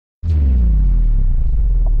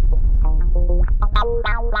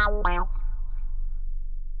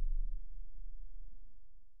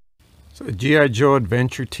So the G.I. Joe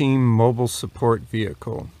Adventure Team Mobile Support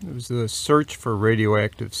Vehicle. It was a search for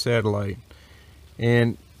radioactive satellite.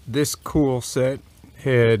 And this cool set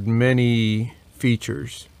had many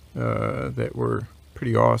features that were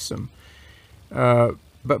pretty awesome. But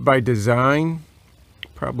by design,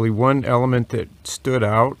 probably one element that stood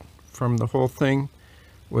out from the whole thing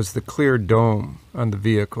was the clear dome on the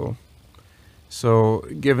vehicle. So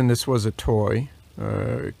given this was a toy,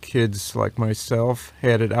 kids like myself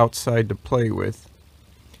had it outside to play with.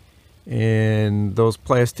 And those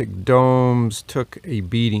plastic domes took a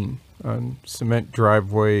beating on cement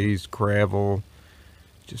driveways, gravel,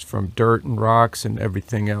 just from dirt and rocks and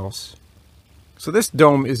everything else. So this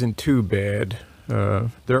dome isn't too bad.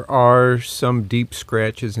 There are some deep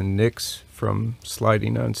scratches and nicks from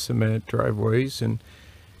sliding on cement driveways, and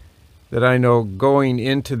that I know going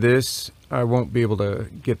into this I won't be able to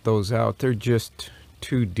get those out. They're just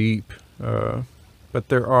too deep. But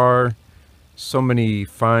there are so many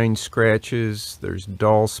fine scratches. There's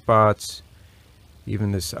dull spots,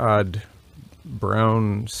 even this odd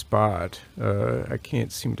brown spot. I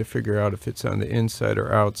can't seem to figure out if it's on the inside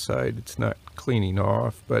or outside. It's not cleaning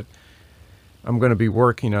off, but I'm going to be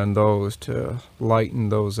working on those to lighten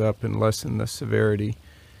those up and lessen the severity.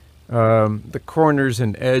 The corners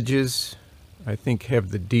and edges, I think,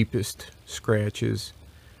 have the deepest scratches.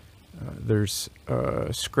 There's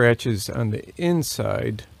scratches on the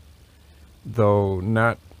inside, though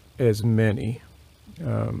not as many.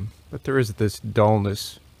 But there is this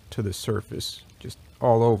dullness to the surface, just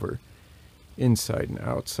all over, inside and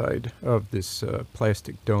outside of this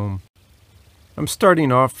plastic dome. I'm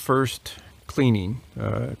starting off first cleaning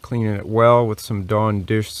it well with some Dawn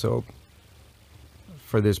dish soap.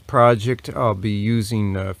 For this project, I'll be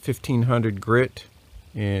using 1500 grit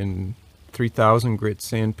and 3000 grit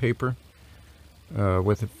sandpaper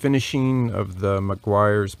with a finishing of the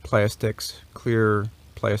Meguiar's Plastics clear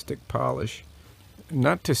plastic polish.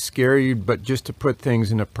 Not to scare you, but just to put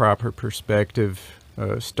things in a proper perspective,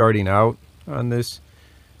 starting out on this,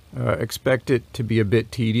 expect it to be a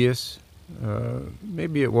bit tedious.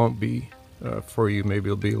 Maybe it won't be for you. Maybe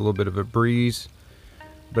it'll be a little bit of a breeze.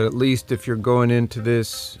 But at least if you're going into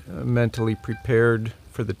this mentally prepared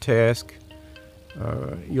for the task,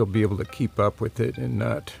 you'll be able to keep up with it and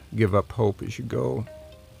not give up hope as you go.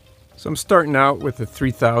 So I'm starting out with a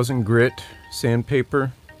 3000 grit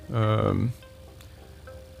sandpaper.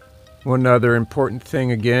 One other important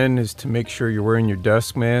thing again is to make sure you're wearing your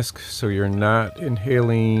dust mask so you're not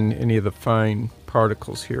inhaling any of the fine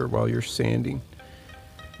particles here while you're sanding.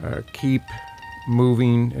 Keep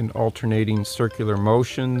moving and alternating circular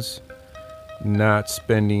motions, not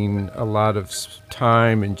spending a lot of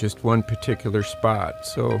time in just one particular spot.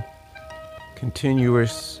 So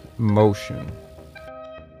continuous motion.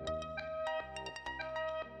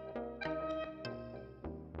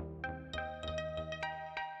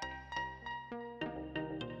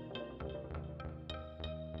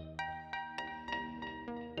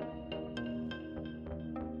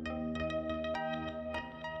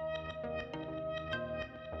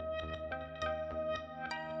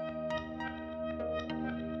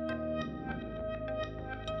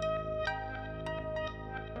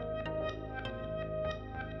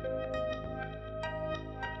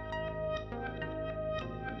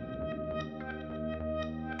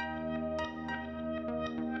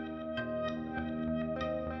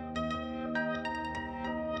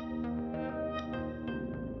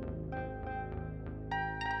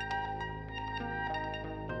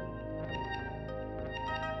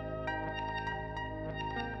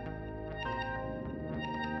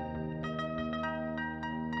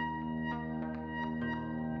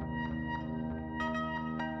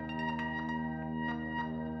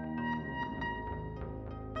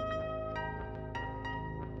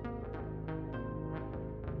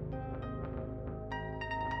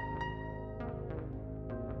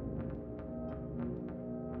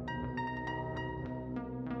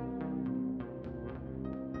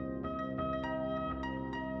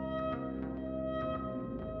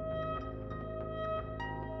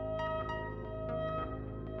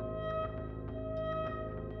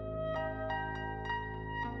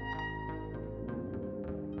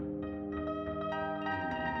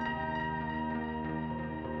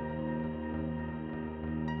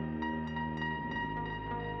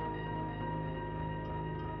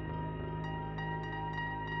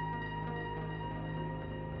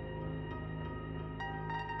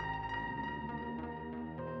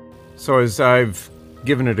 So as I've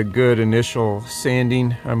given it a good initial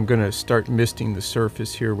sanding, I'm going to start misting the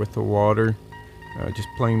surface here with the water, just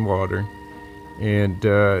plain water. and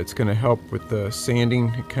it's going to help with the sanding.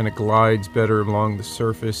 It kind of glides better along the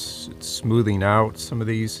surface. It's smoothing out some of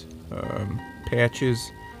these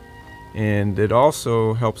patches, and it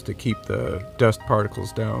also helps to keep the dust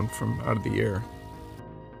particles down from out of the air.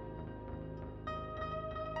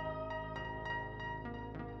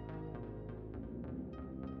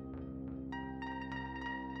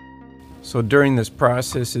 So during this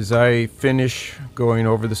process, as I finish going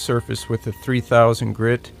over the surface with the 3000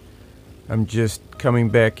 grit, I'm just coming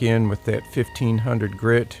back in with that 1500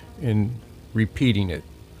 grit and repeating it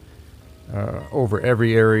over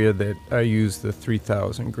every area that I use the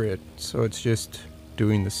 3000 grit. So it's just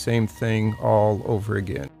doing the same thing all over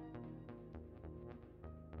again.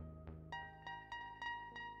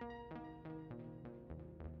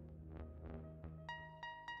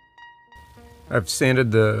 I've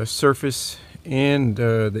sanded the surface and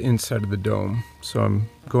the inside of the dome, so I'm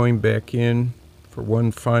going back in for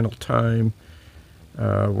one final time,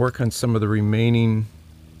 work on some of the remaining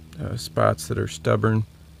spots that are stubborn,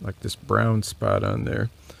 like this brown spot on there.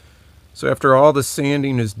 So after all the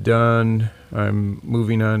sanding is done, I'm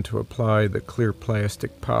moving on to apply the clear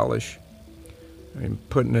plastic polish. I'm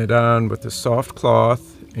putting it on with a soft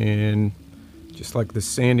cloth, and just like the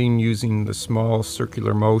sanding, using the small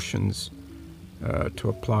circular motions to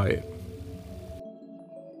apply it.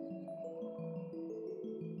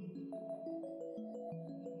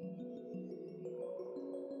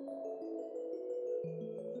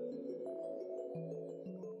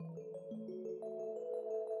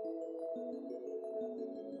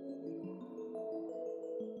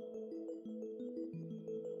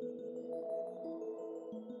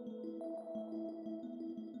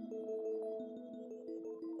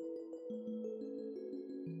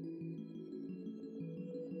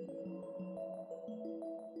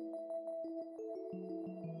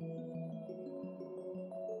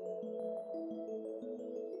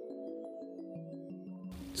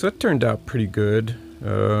 So it turned out pretty good.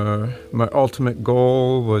 My ultimate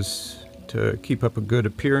goal was to keep up a good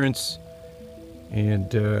appearance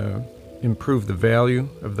and improve the value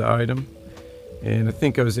of the item. And I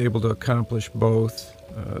think I was able to accomplish both.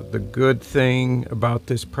 The good thing about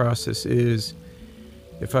this process is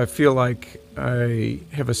if I feel like I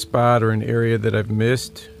have a spot or an area that I've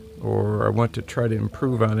missed, or I want to try to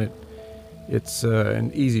improve on it, it's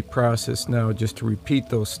an easy process now just to repeat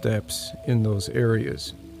those steps in those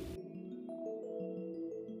areas.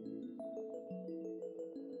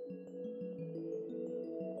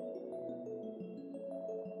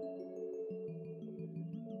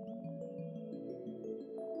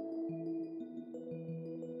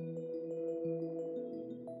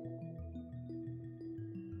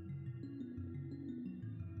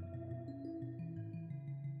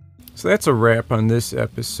 So that's a wrap on this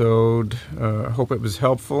episode. I hope it was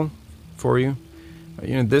helpful for you.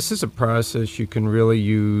 This is a process you can really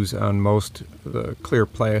use on most of the clear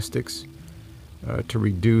plastics to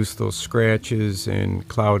reduce those scratches and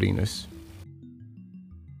cloudiness.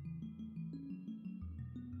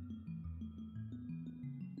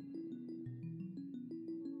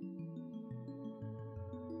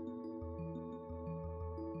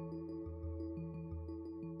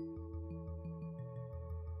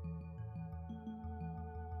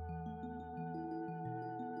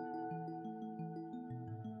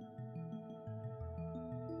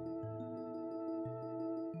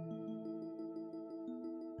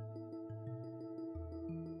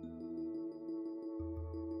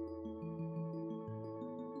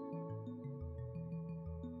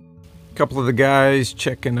 A couple of the guys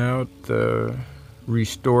checking out the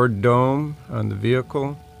restored dome on the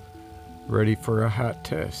vehicle, ready for a hot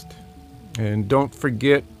test. And don't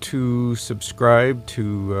forget to subscribe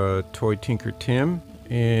to Toy Tinker Tim,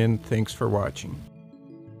 and thanks for watching.